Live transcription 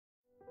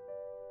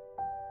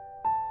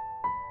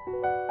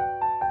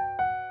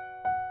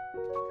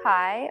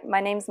Hi,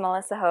 my name's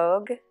Melissa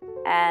Hough,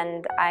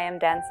 and I am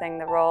dancing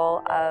the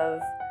role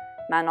of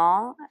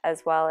Manon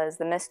as well as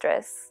the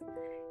mistress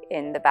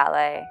in the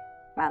ballet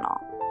Manon.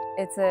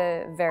 It's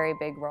a very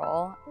big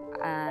role,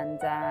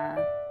 and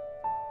I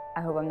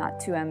hope I'm not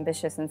too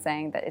ambitious in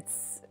saying that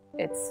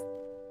it's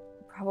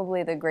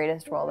probably the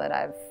greatest role that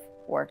I've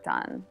worked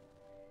on.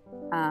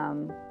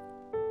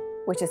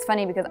 Which is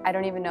funny because I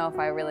don't even know if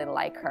I really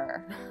like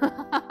her.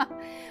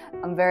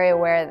 I'm very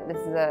aware that this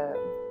is a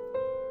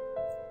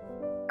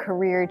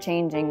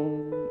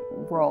career-changing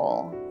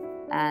role,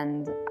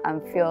 and I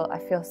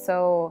feel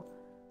so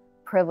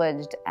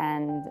privileged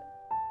and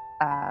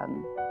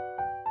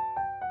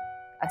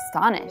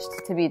astonished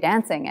to be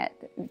dancing it.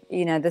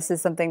 You know, this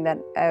is something that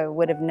I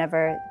would have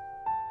never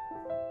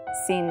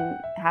seen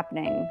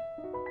happening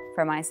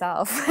for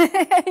myself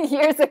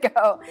years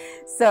ago.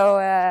 So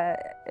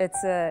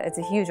it's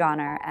a huge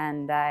honor,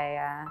 and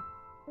I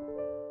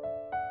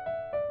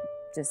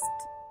just,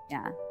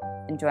 yeah,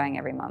 enjoying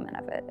every moment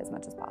of it as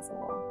much as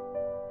possible.